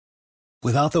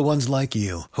Without the ones like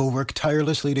you, who work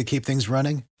tirelessly to keep things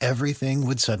running, everything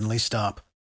would suddenly stop.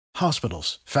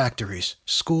 Hospitals, factories,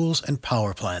 schools, and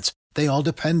power plants, they all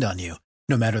depend on you.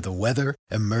 No matter the weather,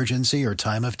 emergency, or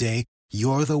time of day,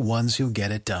 you're the ones who get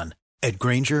it done. At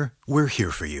Grainger, we're here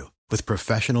for you with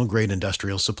professional-grade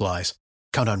industrial supplies.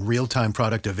 Count on real-time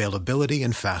product availability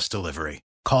and fast delivery.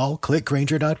 Call,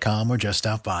 clickgrainger.com, or just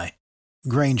stop by.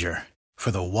 Grainger, for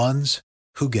the ones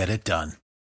who get it done.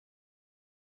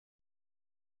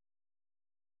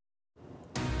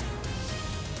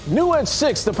 New at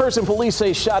 6, the person police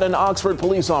say shot an Oxford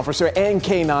police officer and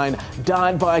K-9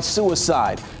 died by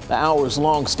suicide. The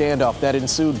hours-long standoff that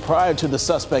ensued prior to the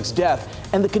suspect's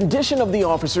death and the condition of the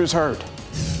officer's hurt.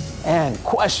 And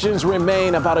questions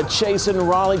remain about a chase in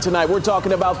Raleigh tonight. We're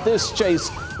talking about this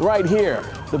chase right here.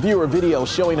 The viewer video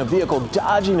showing a vehicle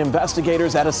dodging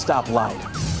investigators at a stoplight.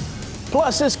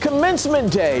 Plus, it's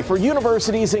commencement day for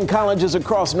universities and colleges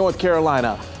across North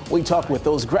Carolina. We talked with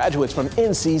those graduates from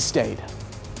NC State.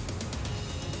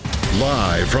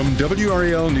 Live from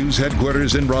WRAL News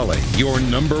Headquarters in Raleigh, your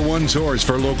number one source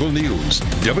for local news.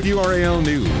 WRAL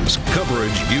News,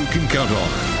 coverage you can count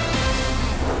on.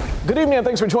 Good evening and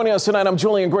thanks for joining us tonight. I'm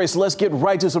Julian Grace. Let's get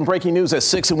right to some breaking news at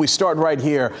 6, and we start right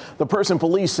here. The person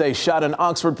police say shot an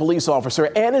Oxford police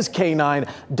officer and his K-9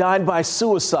 died by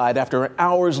suicide after an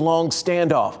hours-long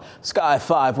standoff. Sky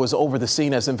 5 was over the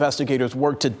scene as investigators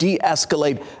worked to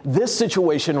de-escalate this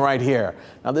situation right here.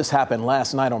 Now, this happened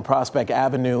last night on Prospect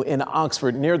Avenue in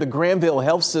Oxford near the Granville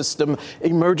Health System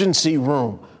emergency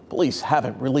room. Police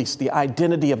haven't released the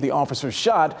identity of the officer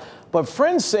shot, but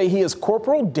friends say he is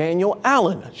Corporal Daniel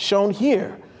Allen, shown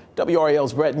here.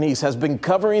 WRAL's Brett Neese has been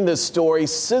covering this story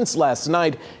since last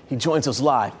night. He joins us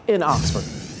live in Oxford.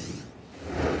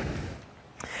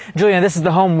 Julian, this is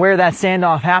the home where that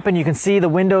standoff happened. You can see the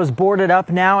windows boarded up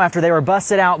now after they were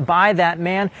busted out by that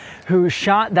man who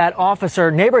shot that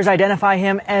officer. Neighbors identify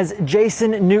him as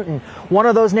Jason Newton. One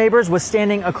of those neighbors was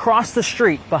standing across the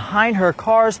street behind her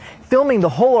cars, filming the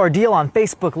whole ordeal on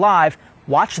Facebook Live.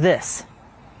 Watch this.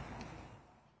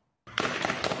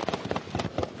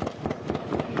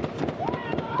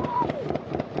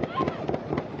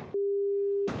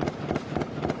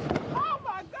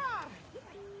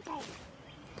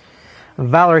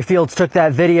 Valerie Fields took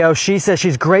that video. She says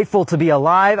she's grateful to be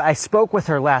alive. I spoke with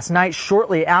her last night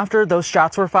shortly after those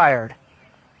shots were fired.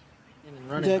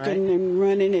 Ducking and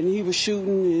running, and he was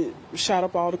shooting, shot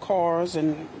up all the cars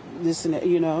and this and that,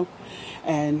 you know.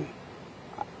 And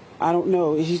I don't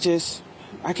know.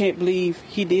 I can't believe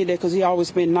he did that because he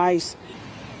always been nice.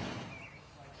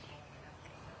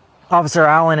 Officer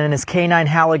Allen and his K-9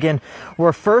 Halligan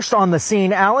were first on the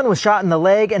scene. Allen was shot in the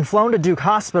leg and flown to Duke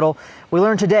Hospital. We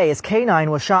learned today his K-9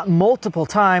 was shot multiple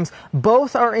times.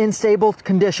 Both are in stable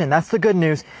condition. That's the good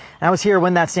news. I was here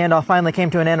when that standoff finally came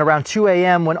to an end around 2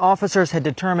 a.m. when officers had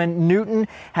determined Newton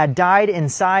had died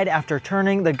inside after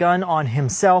turning the gun on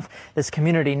himself. This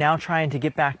community now trying to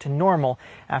get back to normal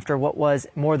after what was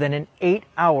more than an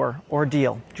 8-hour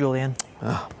ordeal. Julian.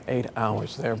 8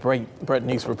 hours there. Brett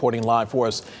Neese reporting live for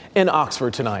us in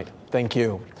Oxford tonight. Thank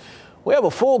you. We have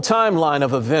a full timeline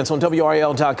of events on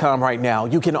WRAL.com right now.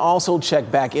 You can also check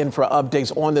back in for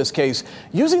updates on this case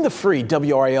using the free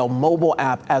WRAL mobile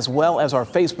app as well as our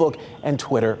Facebook and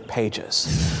Twitter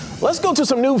pages. Let's go to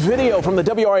some new video from the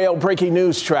WRAL Breaking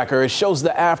News Tracker. It shows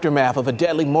the aftermath of a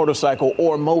deadly motorcycle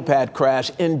or moped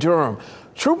crash in Durham.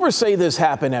 Troopers say this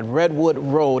happened at Redwood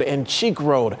Road and Cheek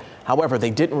Road. However, they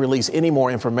didn't release any more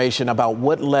information about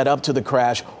what led up to the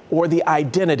crash or the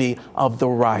identity of the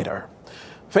rider.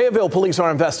 Fayetteville police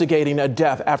are investigating a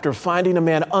death after finding a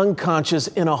man unconscious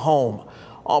in a home.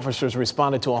 Officers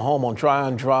responded to a home on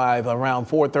Tryon Drive around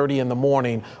 4:30 in the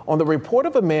morning on the report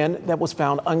of a man that was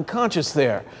found unconscious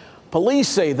there. Police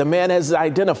say the man is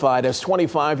identified as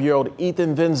 25-year-old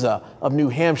Ethan Venza of New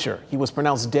Hampshire. He was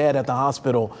pronounced dead at the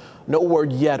hospital. No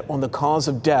word yet on the cause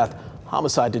of death.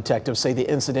 Homicide detectives say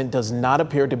the incident does not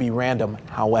appear to be random,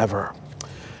 however.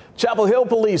 Chapel Hill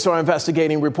police are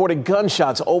investigating reported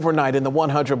gunshots overnight in the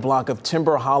 100 block of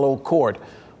Timber Hollow Court.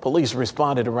 Police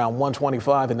responded around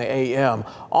 1:25 in the a.m.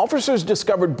 Officers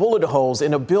discovered bullet holes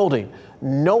in a building.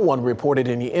 No one reported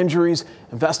any injuries.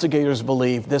 Investigators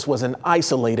believe this was an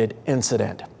isolated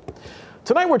incident.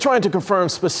 Tonight, we're trying to confirm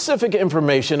specific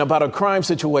information about a crime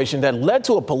situation that led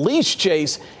to a police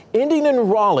chase ending in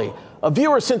Raleigh. A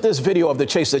viewer sent this video of the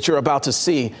chase that you're about to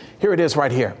see. Here it is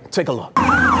right here. Take a look.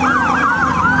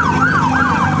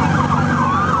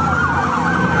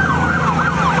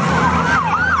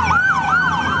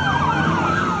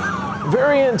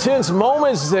 Very intense tense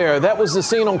moments there. That was the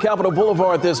scene on Capitol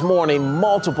Boulevard this morning.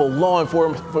 Multiple law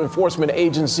enforcement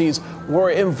agencies were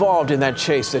involved in that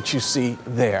chase that you see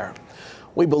there.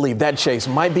 We believe that chase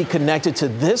might be connected to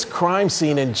this crime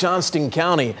scene in Johnston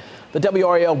County. The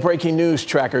WRAL breaking news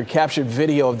tracker captured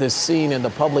video of this scene in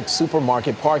the public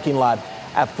supermarket parking lot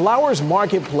at Flowers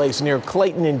Marketplace near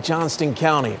Clayton in Johnston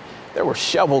County. There were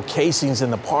shovel casings in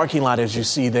the parking lot, as you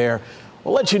see there.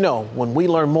 We'll let you know when we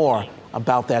learn more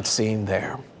about that scene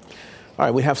there. All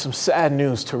right, we have some sad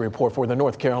news to report for the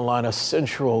North Carolina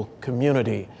Central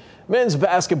community. Men's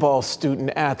basketball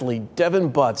student athlete Devin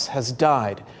Butts has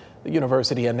died. The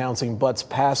university announcing Butts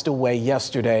passed away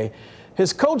yesterday.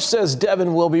 His coach says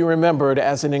Devin will be remembered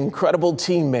as an incredible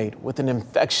teammate with an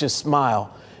infectious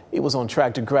smile. He was on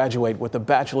track to graduate with a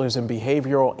bachelor's in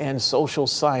behavioral and social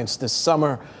science this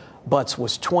summer. Butts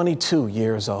was 22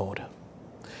 years old.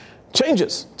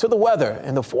 Changes to the weather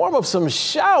in the form of some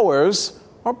showers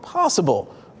are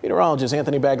possible. Meteorologist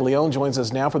Anthony Baglione joins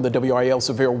us now from the WRAL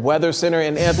Severe Weather Center.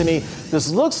 And Anthony,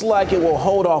 this looks like it will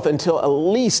hold off until at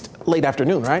least late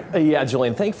afternoon, right? Yeah,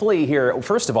 Julian, thankfully here,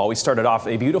 first of all, we started off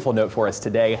a beautiful note for us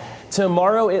today.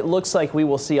 Tomorrow, it looks like we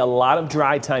will see a lot of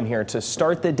dry time here to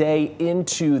start the day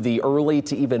into the early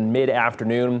to even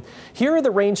mid-afternoon. Here are the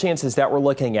rain chances that we're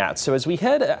looking at. So as we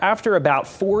head after about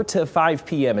 4 to 5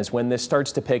 p.m. is when this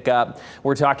starts to pick up.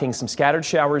 We're talking some scattered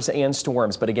showers and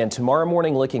storms. But again, tomorrow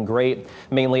morning looking great.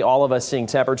 Mainly all of us seeing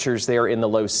temperatures there in the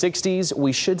low 60s.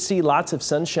 We should see lots of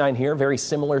sunshine here, very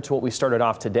similar to what we started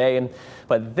off today.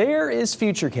 But there is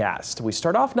Futurecast. We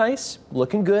start off nice,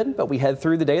 looking good, but we head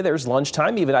through the day. There's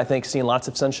lunchtime, even I think seeing lots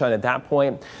of sunshine at that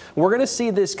point. We're going to see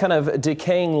this kind of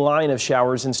decaying line of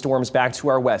showers and storms back to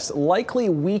our west, likely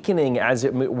weakening as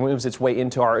it moves its way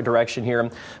into our direction here.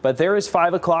 But there is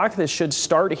 5 o'clock. This should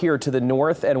start here to the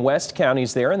north and west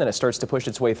counties there, and then it starts to push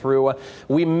its way through.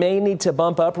 We may need to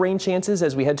bump up rain chances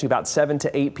as we head to about 7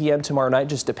 to 8 p.m. tomorrow night,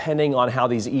 just depending on how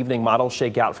these evening models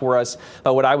shake out for us.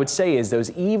 But what I would say is those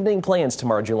evening plans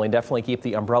tomorrow, Julian, definitely keep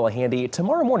the umbrella handy.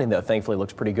 Tomorrow morning, though, thankfully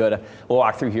looks pretty good. We'll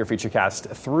walk through here,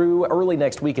 Futurecast, through early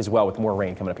next week as well, with more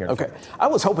rain coming up here. Okay. I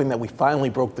was hoping that we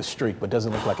finally broke the streak, but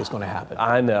doesn't look like it's going to happen.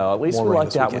 I know. At least we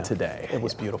lucked out with today. It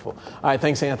was beautiful. All right.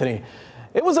 Thanks, Anthony.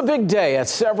 It was a big day at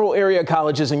several area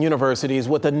colleges and universities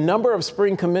with a number of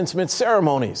spring commencement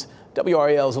ceremonies.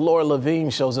 WRAL's Laura Levine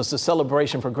shows us the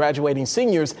celebration for graduating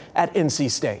seniors at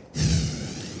NC State.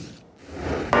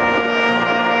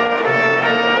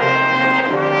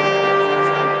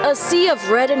 A sea of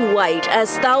red and white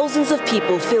as thousands of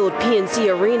people filled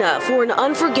PNC Arena for an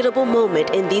unforgettable moment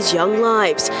in these young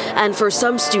lives. And for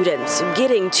some students,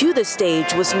 getting to the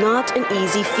stage was not an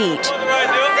easy feat.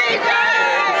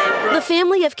 The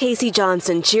family of Casey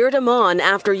Johnson cheered him on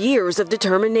after years of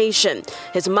determination.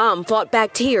 His mom fought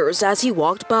back tears as he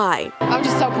walked by. I'm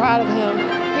just so proud of him.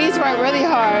 He's worked really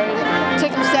hard. It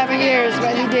took him 7 years,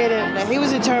 but he did it. He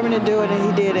was determined to do it, and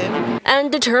he did it.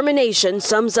 And determination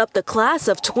sums up the class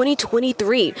of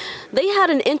 2023. They had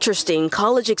an interesting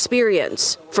college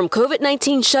experience. From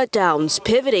COVID-19 shutdowns,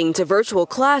 pivoting to virtual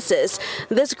classes,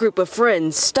 this group of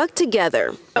friends stuck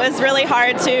together. It was really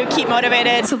hard to keep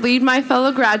motivated. To lead my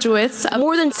fellow graduates.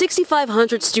 More than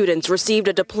 6,500 students received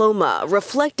a diploma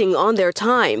reflecting on their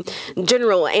time.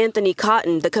 General Anthony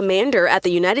Cotton, the commander at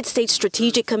the United States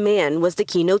Strategic Command, was the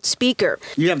keynote speaker.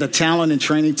 You have the talent and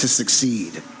training to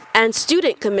succeed. And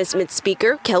student commencement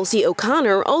speaker Kelsey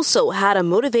O'Connor also had a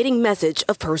motivating message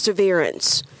of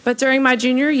perseverance. But during my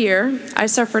junior year, I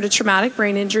suffered a traumatic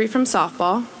brain injury from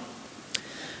softball.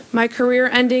 My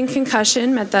career-ending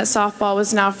concussion meant that softball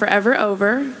was now forever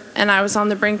over, and I was on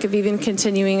the brink of even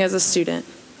continuing as a student.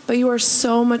 But you are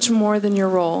so much more than your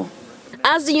role.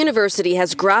 As the university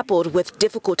has grappled with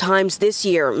difficult times this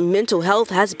year, mental health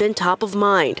has been top of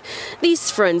mind.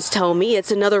 These friends tell me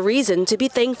it's another reason to be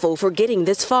thankful for getting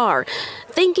this far,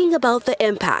 thinking about the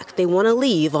impact they want to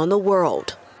leave on the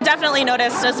world. Definitely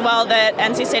noticed as well that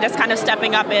NC State is kind of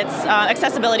stepping up its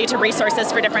accessibility to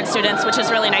resources for different students, which is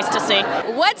really nice to see.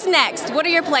 What's next? What are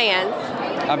your plans?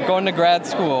 I'm going to grad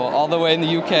school all the way in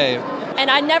the UK. And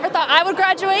I never thought I would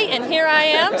graduate, and here I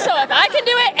am. So if I can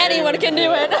do it, anyone can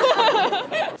do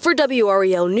it. For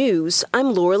WRAL News,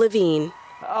 I'm Laura Levine.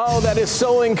 Oh, that is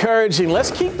so encouraging. Let's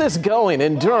keep this going.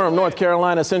 In Durham, North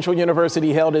Carolina, Central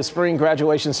University held its spring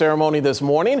graduation ceremony this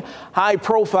morning.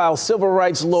 High-profile civil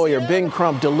rights lawyer Ben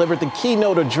Crump delivered the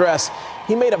keynote address.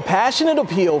 He made a passionate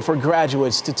appeal for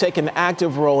graduates to take an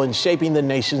active role in shaping the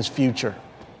nation's future.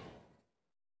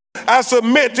 I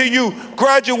submit to you,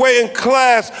 graduating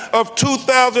class of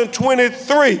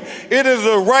 2023, it is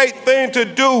the right thing to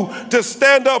do to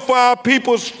stand up for our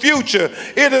people's future.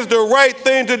 It is the right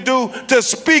thing to do to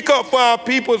speak up for our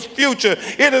people's future.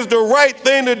 It is the right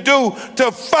thing to do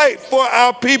to fight for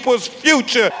our people's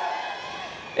future.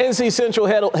 NC Central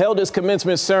held its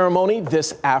commencement ceremony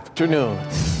this afternoon.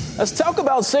 Let's talk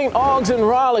about St. Aug's in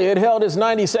Raleigh. It held its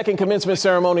 92nd commencement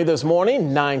ceremony this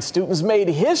morning. 9 students made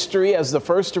history as the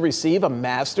first to receive a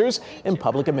master's in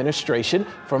public administration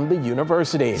from the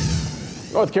university.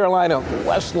 North Carolina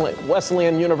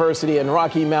Wesleyan University in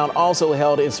Rocky Mount also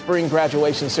held its spring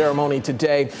graduation ceremony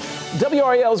today.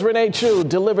 WRAL's Renee Chu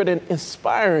delivered an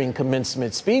inspiring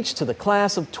commencement speech to the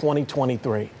class of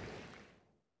 2023.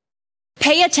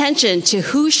 Pay attention to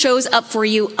who shows up for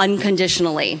you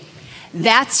unconditionally.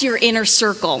 That's your inner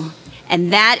circle,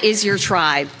 and that is your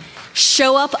tribe.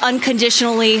 Show up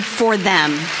unconditionally for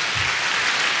them.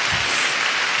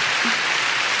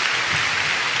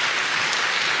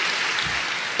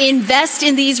 Invest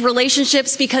in these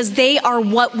relationships because they are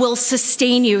what will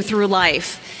sustain you through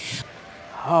life.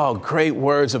 Oh, great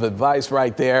words of advice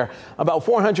right there. About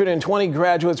 420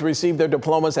 graduates received their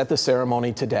diplomas at the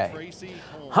ceremony today.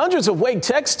 Hundreds of Wake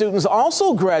Tech students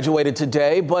also graduated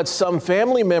today, but some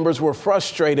family members were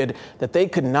frustrated that they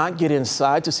could not get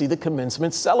inside to see the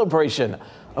commencement celebration.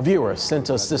 A viewer sent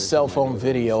us this cell phone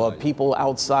video of people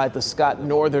outside the Scott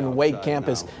Northern Wake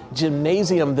campus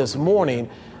gymnasium this morning.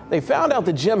 They found out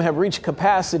the gym had reached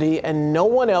capacity and no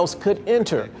one else could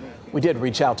enter. We did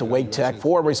reach out to Wake Tech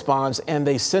for a response, and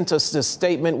they sent us this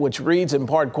statement, which reads in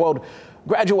part, quote,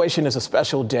 "Graduation is a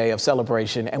special day of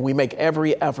celebration, and we make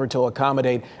every effort to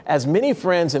accommodate as many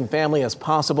friends and family as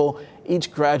possible.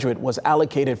 Each graduate was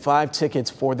allocated 5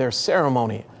 tickets for their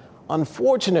ceremony.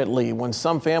 Unfortunately, when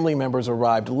some family members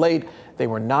arrived late, they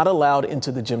were not allowed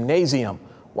into the gymnasium.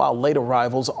 While late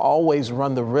arrivals always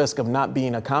run the risk of not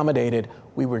being accommodated,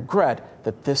 we regret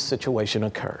that this situation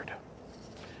occurred."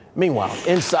 Meanwhile,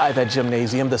 inside that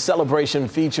gymnasium, the celebration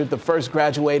featured the first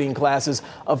graduating classes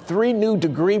of 3 new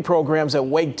degree programs at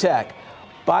Wake Tech: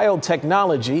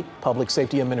 biotechnology, public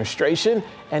safety administration,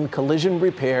 and collision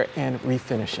repair and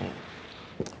refinishing.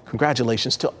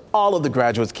 Congratulations to all of the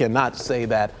graduates. Cannot say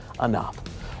that enough.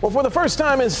 Well, for the first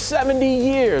time in 70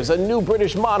 years, a new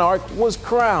British monarch was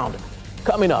crowned.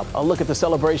 Coming up, a look at the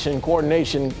celebration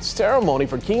coordination ceremony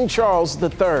for King Charles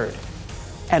III.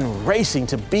 And racing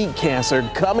to beat cancer.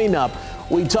 Coming up,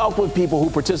 we talk with people who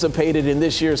participated in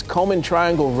this year's Komen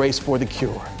Triangle Race for the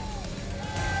Cure.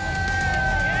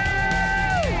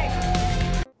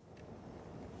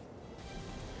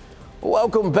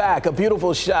 Welcome back. A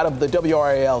beautiful shot of the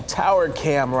WRAL tower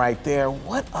cam right there.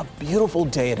 What a beautiful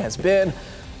day it has been.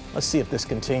 Let's see if this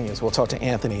continues. We'll talk to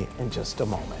Anthony in just a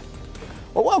moment.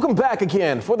 Well, welcome back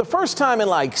again. For the first time in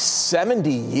like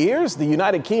 70 years, the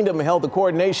United Kingdom held the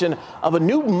coronation of a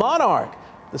new monarch.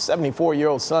 The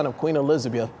 74-year-old son of Queen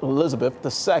Elizabeth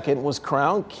II was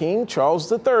crowned King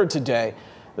Charles III today.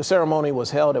 The ceremony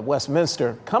was held at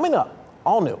Westminster. Coming up,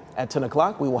 all new at 10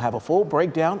 o'clock, we will have a full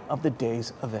breakdown of the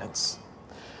day's events.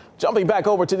 Jumping back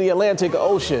over to the Atlantic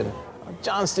Ocean, a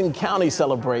Johnston County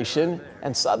celebration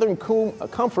and Southern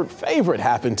Comfort favorite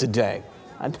happened today.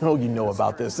 I know you know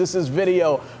about this. This is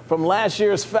video from last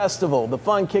year's festival. The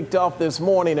fun kicked off this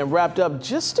morning and wrapped up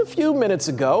just a few minutes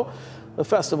ago. The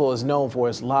festival is known for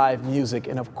its live music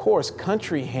and, of course,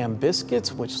 country ham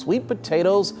biscuits with sweet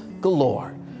potatoes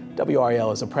galore.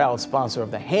 WRAL is a proud sponsor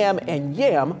of the Ham and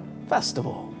Yam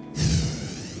Festival.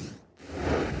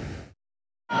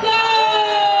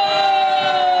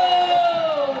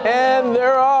 And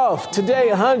they're off. Today,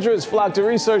 hundreds flocked to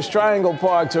Research Triangle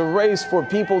Park to race for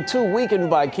people too weakened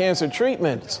by cancer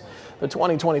treatments. The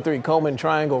 2023 Komen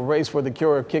Triangle Race for the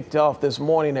Cure kicked off this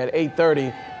morning at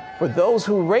 8:30. For those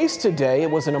who raced today, it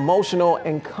was an emotional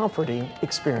and comforting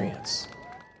experience.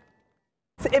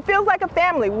 It feels like a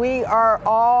family. We are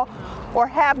all or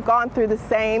have gone through the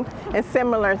same and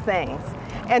similar things.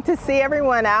 And to see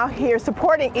everyone out here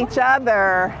supporting each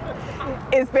other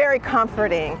is very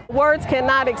comforting. Words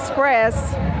cannot express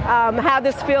how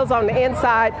this feels on the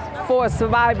inside for a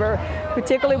survivor,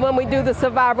 particularly when we do the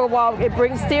survivor walk. It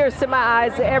brings tears to my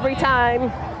eyes every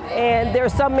time. And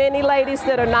there's so many ladies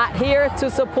that are not here to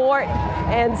support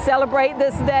and celebrate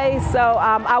this day, so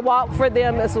I walk for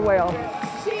them as well.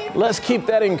 Let's keep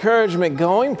that encouragement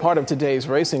going. Part of today's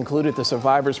race included the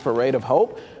Survivors Parade of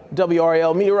Hope.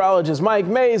 WRAL meteorologist Mike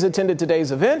Mays attended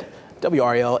today's event.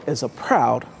 WRAL is a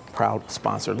proud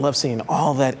sponsor. Love seeing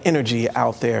all that energy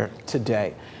out there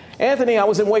today. Anthony, I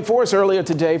was in Wake Forest earlier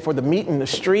today for the Meet in the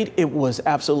Street. It was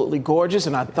absolutely gorgeous,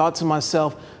 and I thought to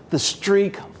myself, the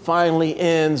streak finally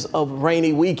ends of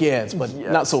rainy weekends, but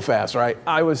not so fast, right?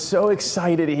 I was so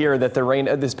excited to hear that the rain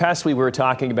this past week we were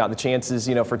talking about the chances,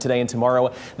 for today and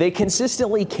tomorrow. They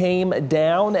consistently came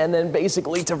down and then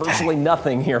basically to virtually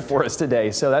nothing here for us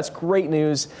today. So that's great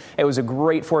news. It was a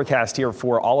great forecast here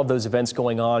for all of those events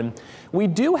going on. We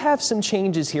do have some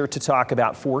changes here to talk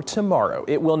about for tomorrow.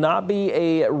 It will not be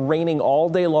a raining all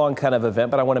day long kind of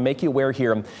event, but I want to make you aware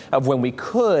here of when we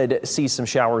could see some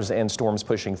showers and storms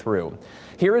pushing through.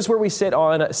 Here is where we sit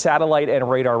on satellite and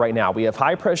radar right now. We have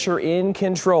high pressure in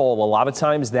control. A lot of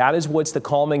times that is what's the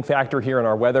calming factor here in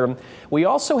our weather. We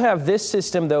also have this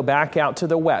system, though, back out to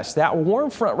the west. That warm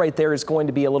front right there is going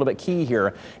to be a little bit key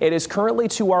here. It is currently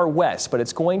to our west, but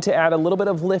it's going to add a little bit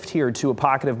of lift here to a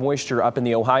pocket of moisture up in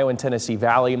the Ohio and Tennessee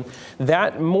Valley.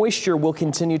 That moisture will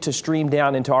continue to stream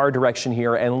down into our direction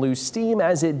here and lose steam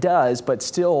as it does, but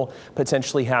still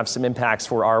potentially have some impacts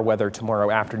for our weather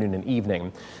tomorrow afternoon and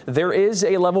evening. There is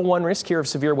a level 1 risk here of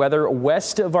severe weather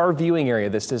west of our viewing area.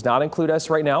 This does not include us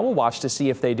right now. We'll watch to see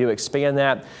if they do expand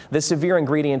that. The severe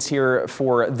ingredients here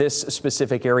for this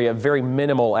specific area, very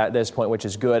minimal at this point, which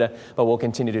is good, but we'll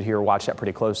continue to watch that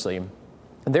pretty closely.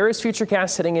 There is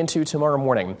Futurecast heading into tomorrow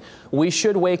morning. We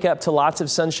should wake up to lots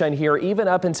of sunshine here, even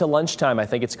up until lunchtime. I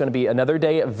think it's going to be another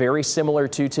day very similar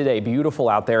to today. Beautiful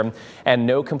out there and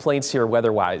no complaints here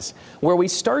weather-wise. Where we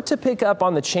start to pick up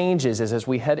on the changes is as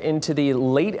we head into the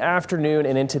late afternoon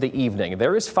and into the evening.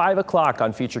 There is 5 o'clock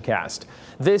on Futurecast.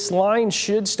 This line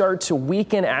should start to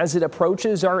weaken as it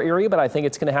approaches our area, but I think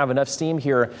it's going to have enough steam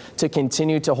here to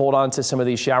continue to hold on to some of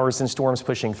these showers and storms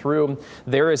pushing through.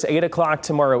 There is 8 o'clock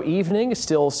tomorrow evening.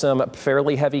 Still some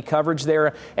fairly heavy coverage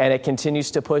there, and it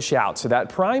continues to push out. So that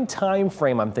prime time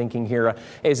frame I'm thinking here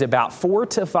is about 4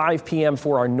 to 5 p.m.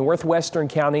 for our northwestern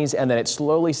counties, and then it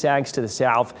slowly sags to the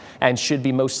south and should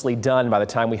be mostly done by the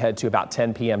time we head to about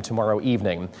 10 p.m. tomorrow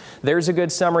evening. There's a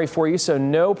good summary for you, so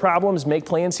no problems. Make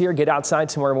plans here. Get outside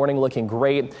tomorrow morning looking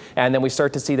great, and then we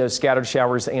start to see those scattered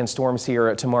showers and storms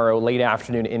here tomorrow late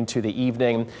afternoon into the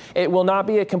evening. It will not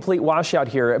be a complete washout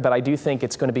here, but I do think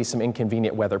it's going to be some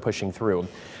inconvenient weather pushing through,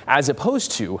 as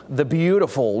opposed to the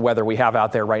beautiful weather we have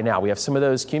out there right now. We have some of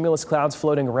those cumulus clouds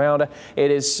floating around. It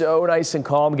is so nice and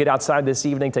calm. Get outside this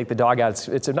evening, take the dog out.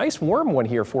 It's a nice warm one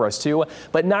here for us too,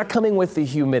 but not coming with the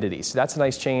humidity. So that's a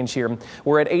nice change here.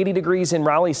 We're at 80 degrees in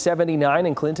Raleigh, 79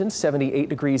 in Clinton, 78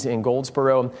 degrees in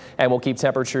Goldsboro, and we'll keep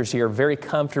temperatures here very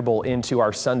comfortable into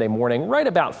our Sunday morning, right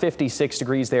about 56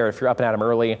 degrees there if you're up and at 'em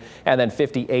early, and then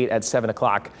 58 at 7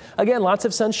 o'clock. Again, lots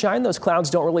of sunshine. Those clouds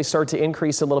don't really start to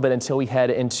increase a little bit until we head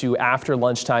into after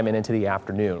lunchtime and into the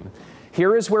afternoon.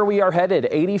 Here is where we are headed.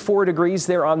 84 degrees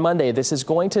there on Monday. This is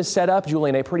going to set up,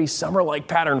 Julian, a pretty summer-like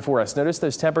pattern for us. Notice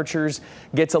those temperatures.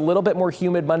 Gets a little bit more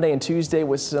humid Monday and Tuesday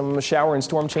with some shower and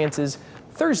storm chances.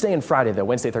 Thursday and Friday, though.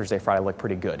 Wednesday, Thursday, Friday look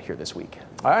pretty good here this week.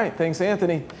 All right. Thanks,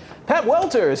 Anthony. Pat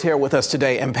Welter is here with us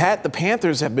today. And Pat, the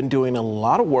Panthers have been doing a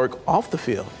lot of work off the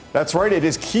field. That's right. It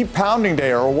is Keep Pounding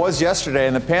Day, or it was yesterday,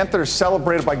 and the Panthers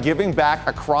celebrated by giving back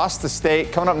across the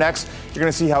state. Coming up next, you're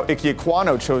going to see how Ike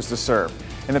Ekwonu chose to serve.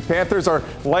 And the Panthers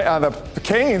the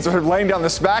Canes are laying down the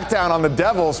smackdown on the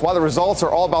Devils, while the results are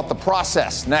all about the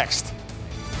process. Next.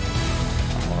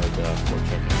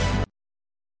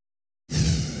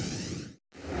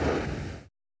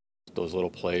 Those little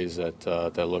plays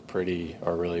that look pretty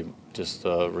are really just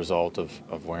a result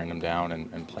of wearing them down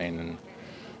and playing in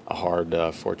a hard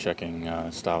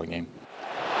forechecking style game.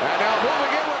 And now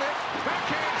moving in with it.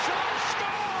 Backhand shot,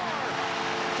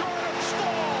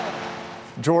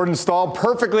 score! Jordan Stahl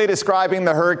perfectly describing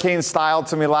the Hurricane style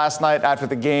to me last night after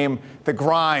the game. The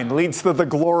grind leads to the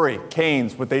glory.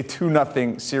 Canes with a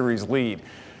 2-0 series lead.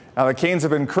 Now, the Canes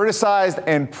have been criticized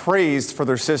and praised for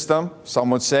their system. Some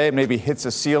would say it maybe hits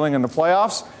a ceiling in the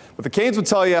playoffs. But the Canes would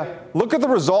tell you, look at the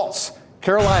results.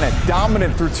 Carolina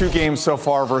dominant through 2 games so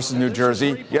far versus New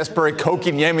Jersey. Jesperi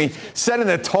Kotkaniemi setting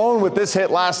the tone with this hit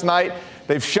last night.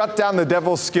 They've shut down the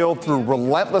Devils' skill through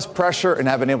relentless pressure and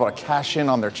have been able to cash in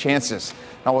on their chances.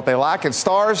 Now, what they lack in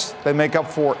stars, they make up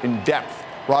for in depth.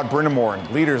 Rod Brind'Amour and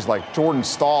leaders like Jordan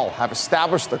Stahl have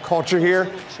established the culture here.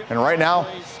 And right now,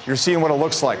 you're seeing what it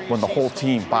looks like when the whole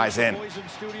team buys in.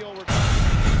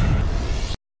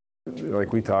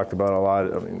 Like we talked about a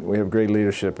lot, I mean, we have great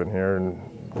leadership in here, and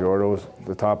Jordo's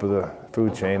the top of the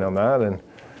food chain on that. And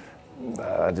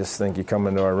I just think you come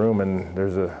into our room and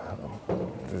there's a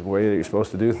way that you're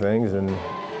supposed to do things, and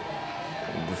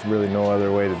there's really no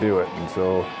other way to do it. And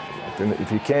so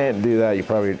if you can't do that, you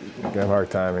probably have a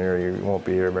hard time here. You won't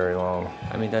be here very long.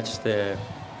 I mean, that's just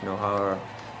how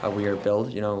we are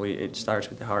built. It starts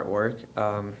with the hard work.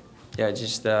 It's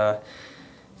just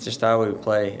how we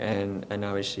play, and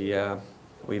obviously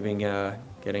we've been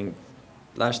getting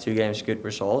last 2 games good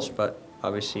results, but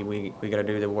obviously we got to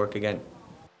do the work again.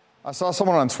 I saw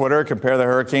someone on Twitter compare the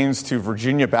Hurricanes to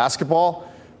Virginia basketball.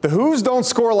 The Hoos don't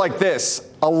score like this.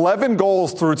 11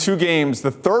 goals through 2 games,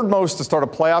 the third most to start a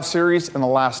playoff series in the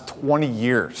last 20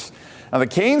 years. Now, the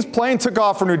Canes plane took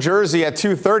off for New Jersey at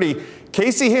 2:30.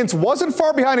 Casey Hintz wasn't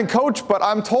far behind in coach, but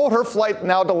I'm told her flight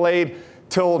now delayed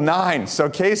till 9. So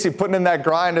Casey putting in that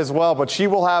grind as well, but she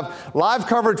will have live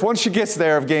coverage once she gets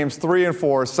there of games 3 and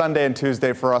 4 Sunday and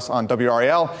Tuesday for us on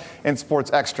WRAL and Sports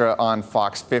Extra on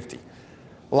Fox 50.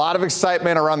 A lot of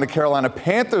excitement around the Carolina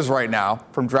Panthers right now,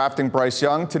 from drafting Bryce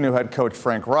Young to new head coach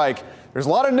Frank Reich. There's a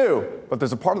lot of new, but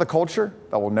there's a part of the culture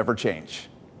that will never change.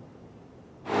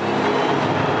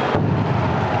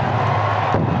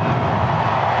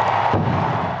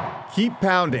 Keep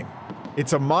pounding.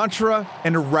 It's a mantra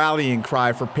and a rallying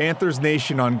cry for Panthers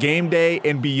Nation on game day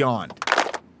and beyond.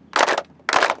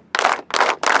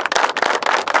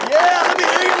 Yeah, let me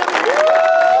hear you.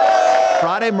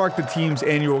 Friday marked the team's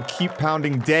annual Keep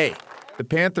Pounding Day. The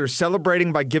Panthers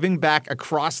celebrating by giving back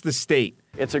across the state.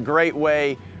 It's a great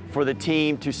way for the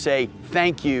team to say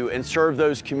thank you and serve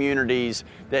those communities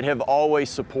that have always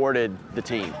supported the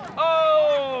team.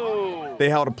 They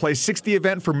held a Play 60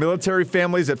 event for military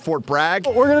families at Fort Bragg.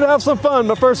 We're going to have some fun,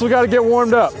 but first we got to get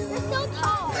warmed up.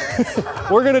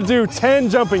 We're going to do 10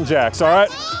 jumping jacks, all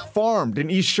right? Farmed in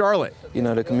East Charlotte. You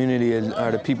know, the community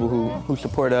are the people who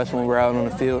support us when we're out on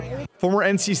the field. Former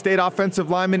NC State offensive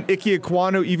lineman Ike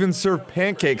Ekwonu even served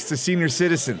pancakes to senior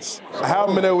citizens. I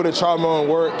haven't been able to try my own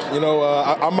work. You know,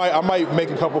 I might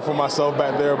make a couple for myself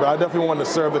back there, but I definitely wanted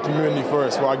to serve the community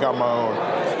first before I got my own.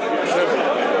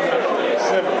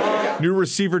 New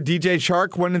receiver DJ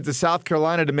Chark went into South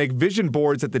Carolina to make vision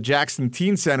boards at the Jackson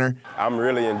Teen Center. I'm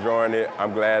really enjoying it.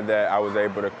 I'm glad that I was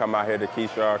able to come out here to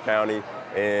Keyshaw County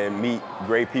and meet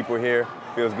great people here.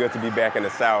 Feels good to be back in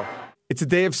the South. It's a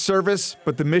day of service,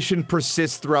 but the mission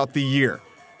persists throughout the year.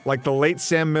 Like the late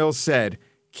Sam Mills said,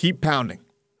 keep pounding,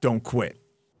 don't quit.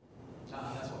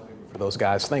 For those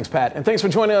guys. Thanks, Pat. And thanks for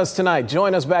joining us tonight.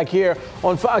 Join us back here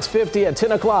on Fox 50 at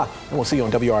 10 o'clock, and we'll see you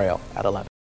on WRAL at 11.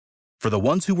 For the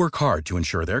ones who work hard to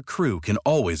ensure their crew can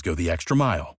always go the extra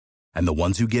mile, and the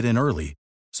ones who get in early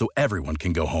so everyone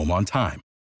can go home on time,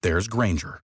 there's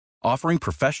Grainger, offering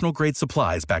professional-grade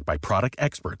supplies backed by product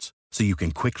experts so you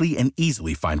can quickly and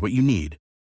easily find what you need.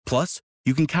 Plus,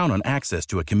 you can count on access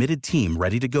to a committed team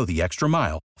ready to go the extra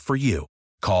mile for you.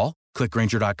 Call, click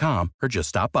Grainger.com, or just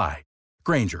stop by.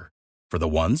 Grainger, for the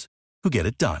ones who get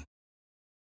it done.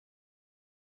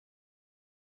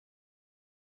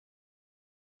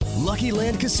 Lucky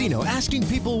Land Casino, asking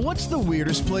people, what's the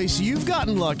weirdest place you've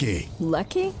gotten lucky?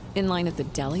 Lucky? In line at the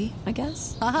deli, I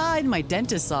guess? Aha, in my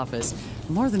dentist's office.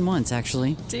 More than once,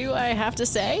 actually. Do I have to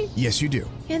say? Yes, you do.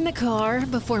 In the car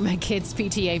before my kids'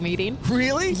 PTA meeting.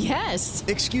 Really? Yes.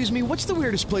 Excuse me, what's the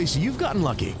weirdest place you've gotten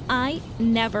lucky? I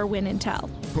never win and tell.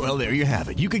 Well, there you have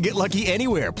it. You can get lucky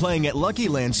anywhere, playing at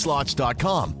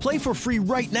LuckyLandSlots.com. Play for free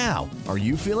right now. Are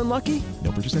you feeling lucky?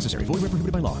 No purchase necessary. Void where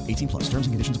prohibited by law. 18+. Terms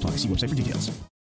and conditions apply. See website for details.